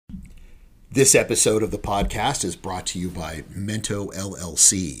This episode of the podcast is brought to you by Mento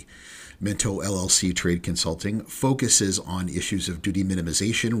LLC. Mento LLC Trade Consulting focuses on issues of duty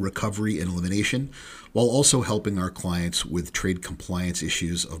minimization, recovery, and elimination, while also helping our clients with trade compliance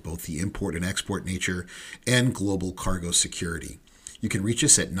issues of both the import and export nature and global cargo security. You can reach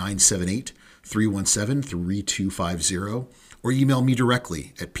us at 978-317-3250 or email me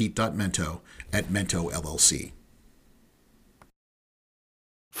directly at pete.mento@mentollc.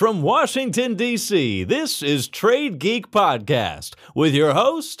 From Washington, D.C., this is Trade Geek Podcast with your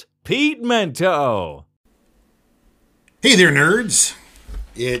host, Pete Mento. Hey there, nerds.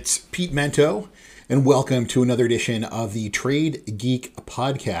 It's Pete Mento, and welcome to another edition of the Trade Geek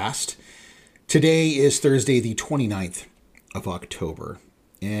Podcast. Today is Thursday, the 29th of October,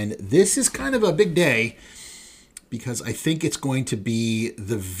 and this is kind of a big day because I think it's going to be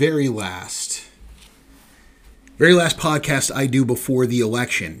the very last podcast I do before the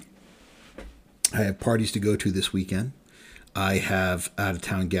election. I have parties to go to this weekend. I have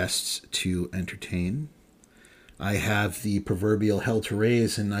out-of-town guests to entertain. I have the proverbial hell to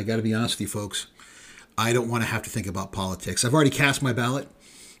raise, and I got to be honest with you folks, I don't want to have to think about politics. I've already cast my ballot.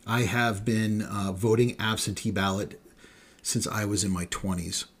 I have been voting absentee ballot since I was in my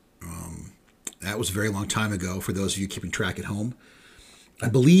 20s. That was a very long time ago for those of you keeping track at home. I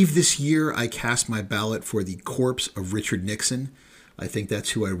believe this year I cast my ballot for the corpse of Richard Nixon. I think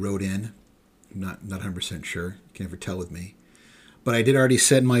that's who I wrote in. I'm not 100% sure. You can never tell with me. But I did already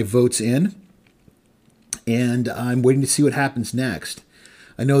send my votes in, and I'm waiting to see what happens next.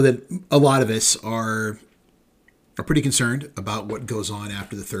 I know that a lot of us are pretty concerned about what goes on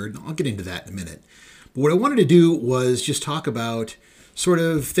after the 3rd. I'll get into that in a minute. But what I wanted to do was just talk about sort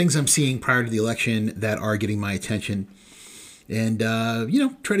of things I'm seeing prior to the election that are getting my attention. And,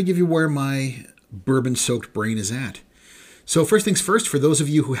 try to give you where my bourbon-soaked brain is at. So first things first, for those of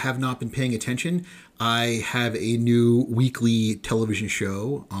you who have not been paying attention, I have a new weekly television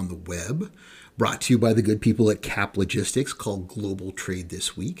show on the web brought to you by the good people at Cap Logistics called Global Trade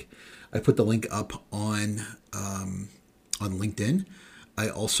This Week. I put the link up on LinkedIn. I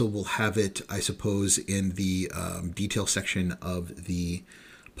also will have it, I suppose, in the detail section of the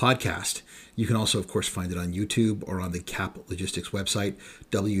podcast. You can also, of course, find it on YouTube or on the Cap Logistics website,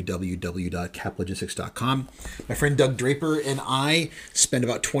 www.caplogistics.com. My friend Doug Draper and I spend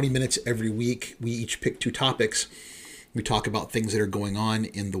about 20 minutes every week. We each pick 2 topics. We talk about things that are going on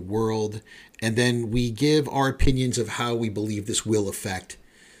in the world, and then we give our opinions of how we believe this will affect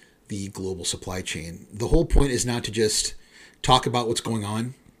the global supply chain. The whole point is not to just talk about what's going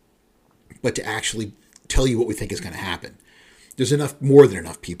on, but to actually tell you what we think is going to happen. There's more than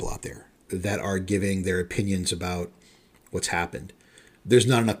enough people out there that are giving their opinions about what's happened. There's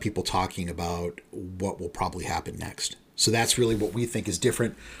not enough people talking about what will probably happen next. So that's really what we think is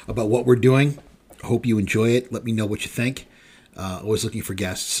different about what we're doing. I hope you enjoy it. Let me know what you think. Always looking for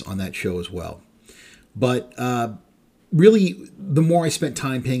guests on that show as well. But really, the more I spent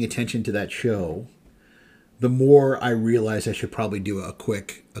time paying attention to that show, the more I realized I should probably do a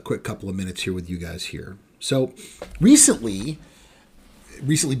quick couple of minutes here with you guys here. So recently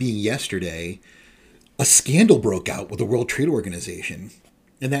being yesterday, a scandal broke out with the World Trade Organization.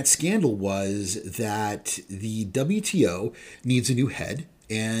 And that scandal was that the WTO needs a new head.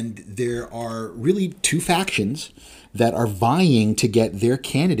 And there are really 2 factions that are vying to get their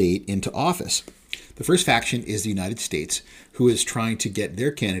candidate into office. The first faction is the United States, who is trying to get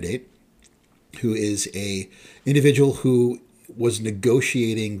their candidate, who is a individual who was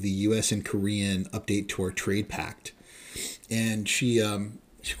negotiating the U.S. and Korean update to our trade pact. And she of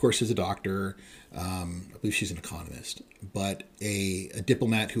course, is a doctor. I believe she's an economist, but a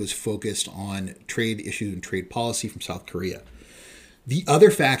diplomat who is focused on trade issues and trade policy from South Korea. The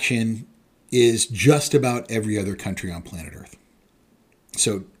other faction is just about every other country on planet Earth.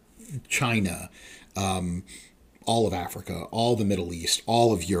 So China, all of Africa, all the Middle East,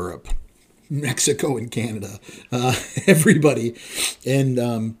 all of Europe, Mexico and Canada, everybody.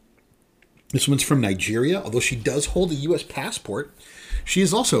 And this one's from Nigeria, although she does hold a U.S. passport. She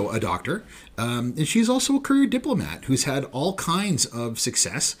is also a doctor, and she's also a career diplomat who's had all kinds of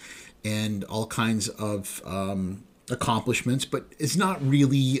success and all kinds of accomplishments, but is not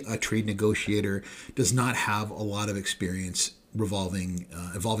really a trade negotiator, does not have a lot of experience evolving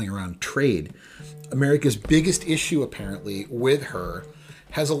around trade. America's biggest issue, apparently, with her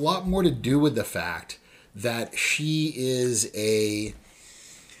has a lot more to do with the fact that she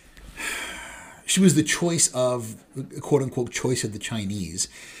was the choice of, quote unquote, choice of the Chinese,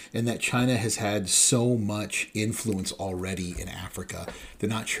 and that China has had so much influence already in Africa. They're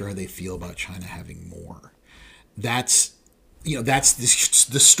not sure how they feel about China having more. That's that's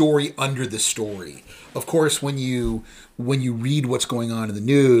the story under the story. Of course, when you read what's going on in the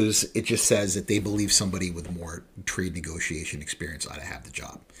news, it just says that they believe somebody with more trade negotiation experience ought to have the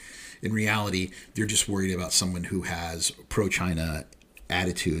job. In reality, they're just worried about someone who has pro-China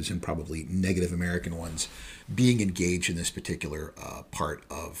attitudes, and probably negative American ones, being engaged in this particular part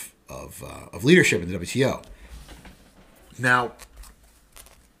of leadership in the WTO. Now,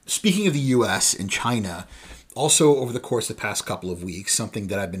 speaking of the U.S. and China, also over the course of the past couple of weeks, something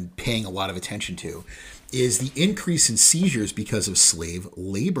that I've been paying a lot of attention to is the increase in seizures because of slave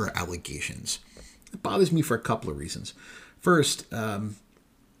labor allegations. It bothers me for a couple of reasons. First, the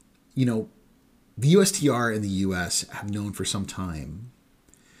USTR and the U.S. have known for some time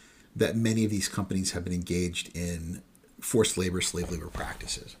that many of these companies have been engaged in forced labor, slave labor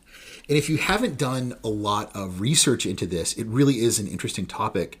practices. And if you haven't done a lot of research into this, it really is an interesting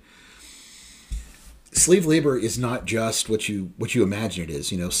topic. Slave labor is not just what you imagine it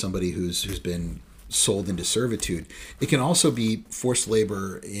is, somebody who's been sold into servitude. It can also be forced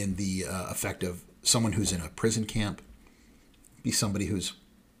labor in the effect of someone who's in a prison camp, be somebody who's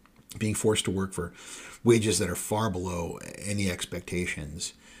being forced to work for wages that are far below any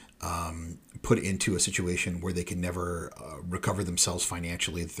expectations, put into a situation where they can never recover themselves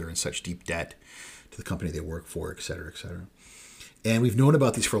financially, that they're in such deep debt to the company they work for, et cetera, et cetera. And we've known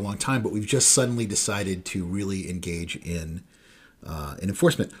about these for a long time, but we've just suddenly decided to really engage in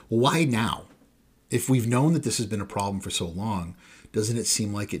enforcement. Well, why now? If we've known that this has been a problem for so long, doesn't it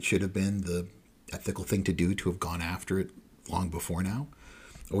seem like it should have been the ethical thing to do to have gone after it long before now?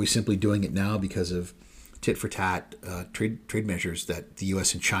 Are we simply doing it now because of tit-for-tat trade measures that the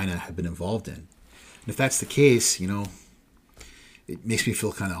U.S. and China have been involved in? And if that's the case, it makes me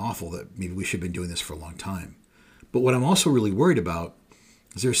feel kind of awful that maybe we should have been doing this for a long time. But what I'm also really worried about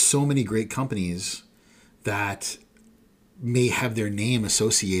is there's so many great companies that may have their name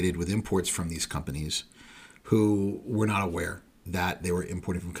associated with imports from these companies who were not aware that they were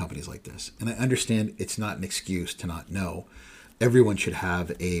importing from companies like this. And I understand it's not an excuse to not know. Everyone should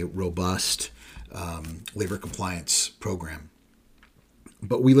have a robust labor compliance program.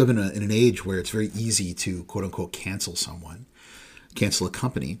 But we live in an age where it's very easy to, quote unquote, cancel a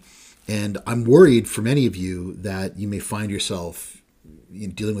company. And I'm worried for many of you that you may find yourself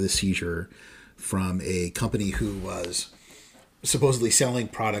dealing with a seizure from a company who was supposedly selling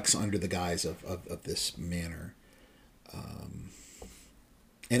products under the guise of this manner.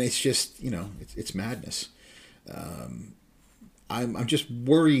 And it's just, it's madness. I'm just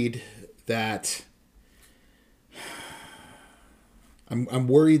worried that I'm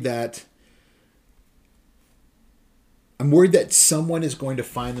worried that someone is going to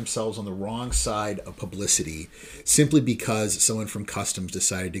find themselves on the wrong side of publicity simply because someone from customs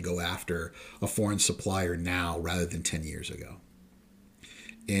decided to go after a foreign supplier now rather than 10 years ago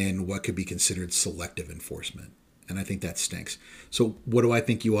in what could be considered selective enforcement. And I think that stinks. So what do I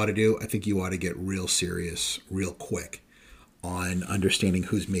think you ought to do? I think you ought to get real serious, real quick on understanding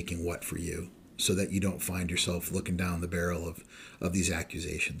who's making what for you so that you don't find yourself looking down the barrel of these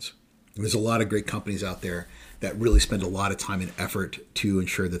accusations. And there's a lot of great companies out there that really spend a lot of time and effort to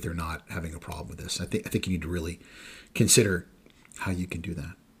ensure that they're not having a problem with this. I think you need to really consider how you can do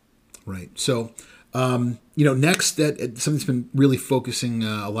that. Right. So, next, something that's been really focusing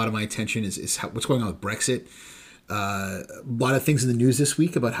a lot of my attention is what's going on with Brexit. A lot of things in the news this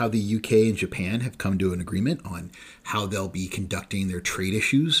week about how the UK and Japan have come to an agreement on how they'll be conducting their trade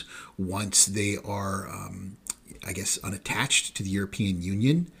issues once they are, unattached to the European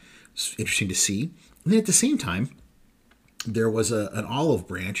Union. It's interesting to see. And then at the same time, there was an olive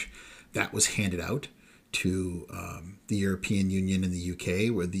branch that was handed out to the European Union and the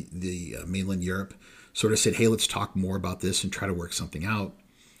UK, where the mainland Europe sort of said, hey, let's talk more about this and try to work something out.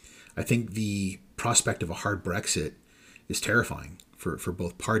 I think the prospect of a hard Brexit is terrifying for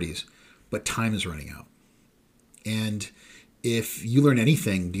both parties, but time is running out. And if you learn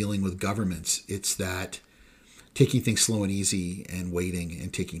anything dealing with governments, it's that taking things slow and easy and waiting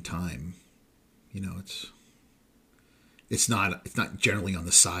and taking time, it's not generally on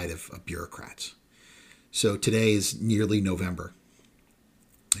the side of bureaucrats. So today is nearly November,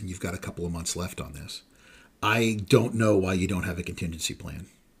 and you've got a couple of months left on this. I don't know why you don't have a contingency plan.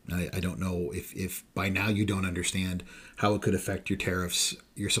 I don't know if by now you don't understand how it could affect your tariffs,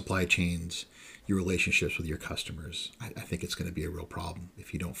 your supply chains, your relationships with your customers. I think it's going to be a real problem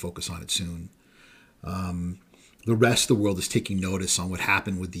if you don't focus on it soon. The rest of the world is taking notice on what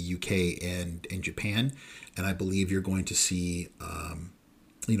happened with the UK and Japan, and I believe you're going to see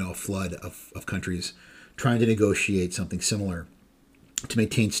a flood of countries trying to negotiate something similar to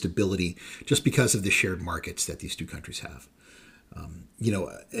maintain stability just because of the shared markets that these two countries have.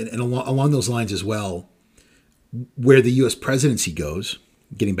 And along those lines as well, where the U.S. presidency goes,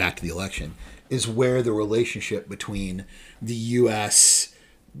 getting back to the election, is where the relationship between the U.S.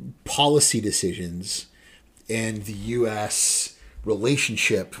 policy decisions and the U.S.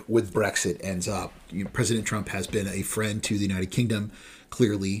 relationship with Brexit ends up. President Trump has been a friend to the United Kingdom,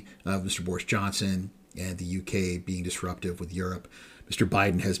 clearly, Mr. Boris Johnson and the UK being disruptive with Europe. Mr.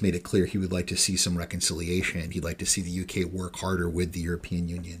 Biden has made it clear he would like to see some reconciliation. He'd like to see the UK work harder with the European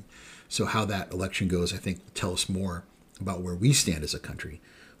Union. So how that election goes, I think, will tell us more about where we stand as a country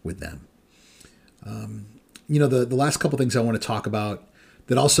with them. The last couple things I want to talk about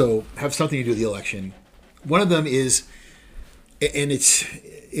that also have something to do with the election. One of them is, and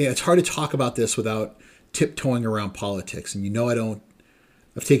it's hard to talk about this without tiptoeing around politics. And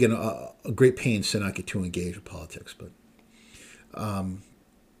I've taken a great pains to not get too engaged with politics, but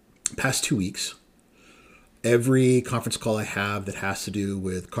past 2 weeks, every conference call I have that has to do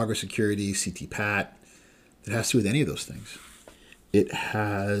with cargo security, CTPAT, that has to do with any of those things, it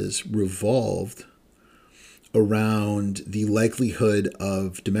has revolved around the likelihood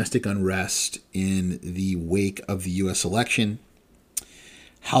of domestic unrest in the wake of the U.S. election,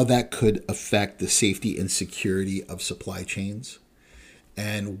 how that could affect the safety and security of supply chains,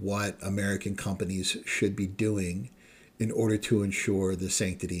 and what American companies should be doing in order to ensure the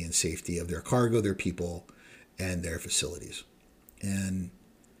sanctity and safety of their cargo, their people, and their facilities. And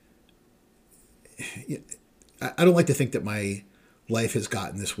I don't like to think that my life has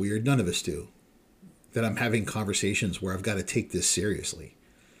gotten this weird. None of us do. That I'm having conversations where I've got to take this seriously,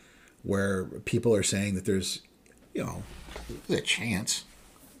 where people are saying that there's a chance.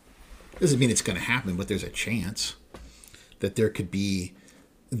 Doesn't mean it's going to happen, but there's a chance that there could be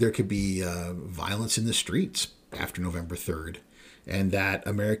violence in the streets after November 3rd, and that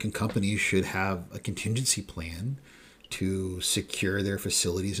American companies should have a contingency plan to secure their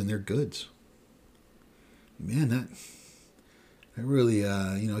facilities and their goods. Man, that really,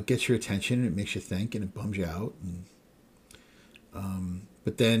 it gets your attention and it makes you think and it bums you out.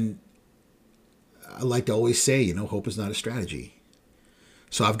 But then I like to always say, hope is not a strategy.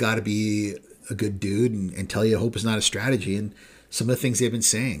 So I've got to be a good dude and tell you hope is not a strategy. And some of the things they've been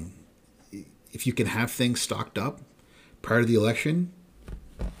saying, if you can have things stocked up prior to the election,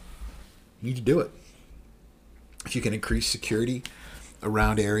 you need to do it. If you can increase security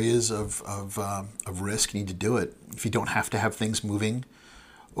around areas of risk, you need to do it. If you don't have to have things moving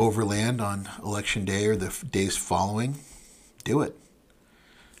overland on election day or the days following, do it.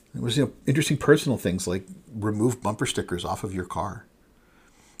 There was interesting personal things like remove bumper stickers off of your car.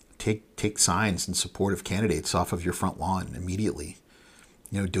 Take signs in support of candidates off of your front lawn immediately.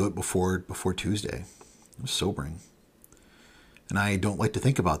 Do it before Tuesday. It was sobering. And I don't like to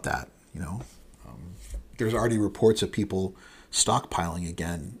think about that, There's already reports of people stockpiling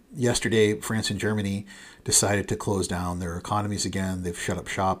again. Yesterday, France and Germany decided to close down their economies again. They've shut up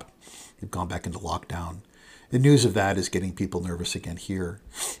shop. They've gone back into lockdown. The news of that is getting people nervous again here.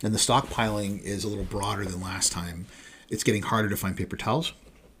 And the stockpiling is a little broader than last time. It's getting harder to find paper towels.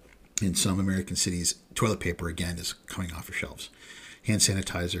 In some American cities, toilet paper, again, is coming off of shelves. Hand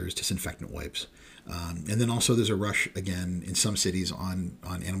sanitizers, disinfectant wipes. And then also there's a rush, again, in some cities on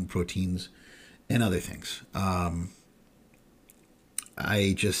animal proteins and other things. I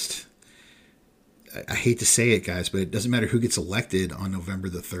hate to say it, guys, but it doesn't matter who gets elected on November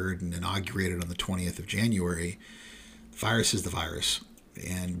the 3rd and inaugurated on the 20th of January. The virus is the virus.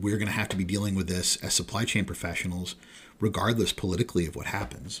 And we're going to have to be dealing with this as supply chain professionals, regardless politically of what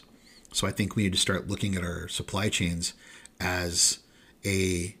happens. So I think we need to start looking at our supply chains as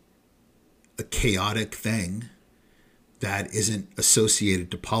a chaotic thing that isn't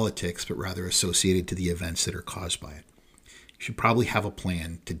associated to politics, but rather associated to the events that are caused by it. You should probably have a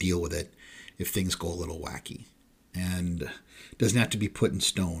plan to deal with it if things go a little wacky. And it doesn't have to be put in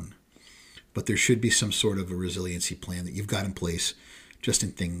stone, but there should be some sort of a resiliency plan that you've got in place just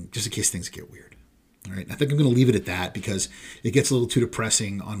in case things get weird. All right. I think I'm going to leave it at that because it gets a little too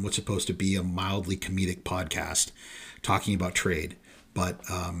depressing on what's supposed to be a mildly comedic podcast talking about trade. But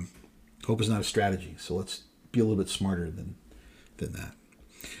hope is not a strategy. So let's be a little bit smarter than that.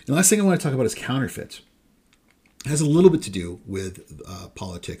 And the last thing I want to talk about is counterfeits. It has a little bit to do with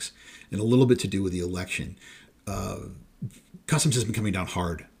politics and a little bit to do with the election. Customs has been coming down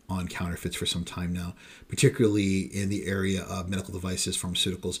hard on counterfeits for some time now, particularly in the area of medical devices,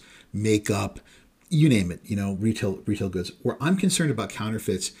 pharmaceuticals, makeup, you name it, retail goods. Where I'm concerned about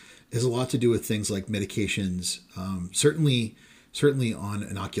counterfeits is a lot to do with things like medications, certainly on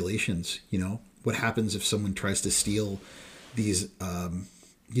inoculations. What happens if someone tries to steal these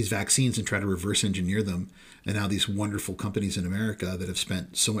these vaccines and try to reverse engineer them. And now these wonderful companies in America that have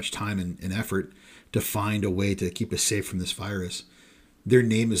spent so much time and effort to find a way to keep us safe from this virus, their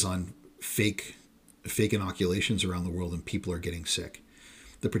name is on fake inoculations around the world, and people are getting sick.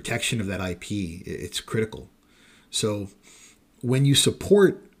 The protection of that IP, it's critical. So when you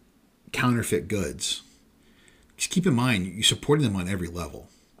support counterfeit goods, just keep in mind, you're supporting them on every level,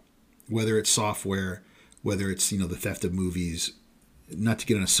 whether it's software, whether it's, the theft of movies. Not to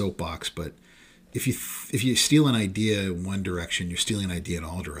get on a soapbox, but if you steal an idea in one direction, you're stealing an idea in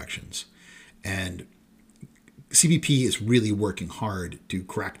all directions. And CBP is really working hard to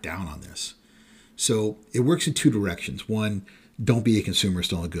crack down on this. So it works in two directions. One, don't be a consumer of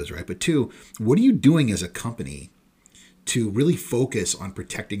stolen goods, right? But two, what are you doing as a company to really focus on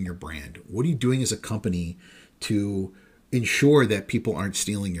protecting your brand? What are you doing as a company to ensure that people aren't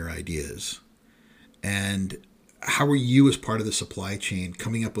stealing your ideas? And how are you, as part of the supply chain,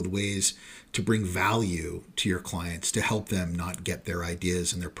 coming up with ways to bring value to your clients to help them not get their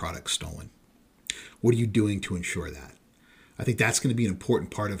ideas and their products stolen? What are you doing to ensure that? I think that's going to be an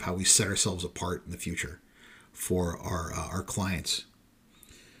important part of how we set ourselves apart in the future for our clients.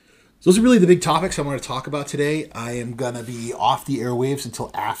 So those are really the big topics I want to talk about today. I am going to be off the airwaves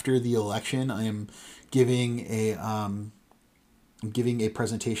until after the election. I am giving a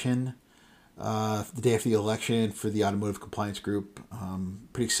presentation the day after the election for the Automotive Compliance Group.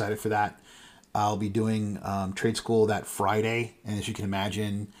 Pretty excited for that. I'll be doing trade school that Friday, and as you can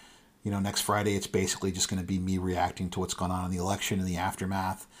imagine, next Friday it's basically just going to be me reacting to what's going on in the election and the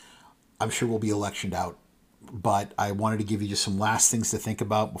aftermath. I'm sure we'll be electioned out, but I wanted to give you just some last things to think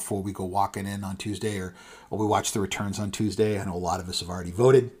about before we go walking in on Tuesday, or we watch the returns on Tuesday. I know a lot of us have already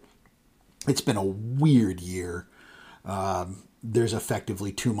voted. It's been a weird year. There's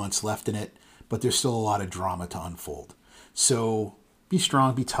effectively 2 months left in it, but there's still a lot of drama to unfold. So be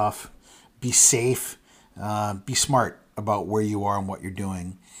strong, be tough, be safe, be smart about where you are and what you're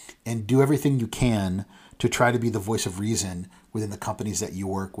doing, and do everything you can to try to be the voice of reason within the companies that you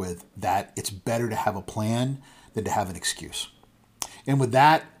work with, that it's better to have a plan than to have an excuse. And with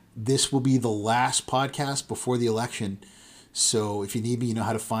that, this will be the last podcast before the election. So if you need me, you know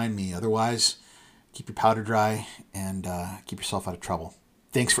how to find me. Otherwise, keep your powder dry and keep yourself out of trouble.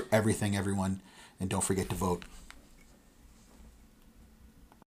 Thanks for everything, everyone. And don't forget to vote.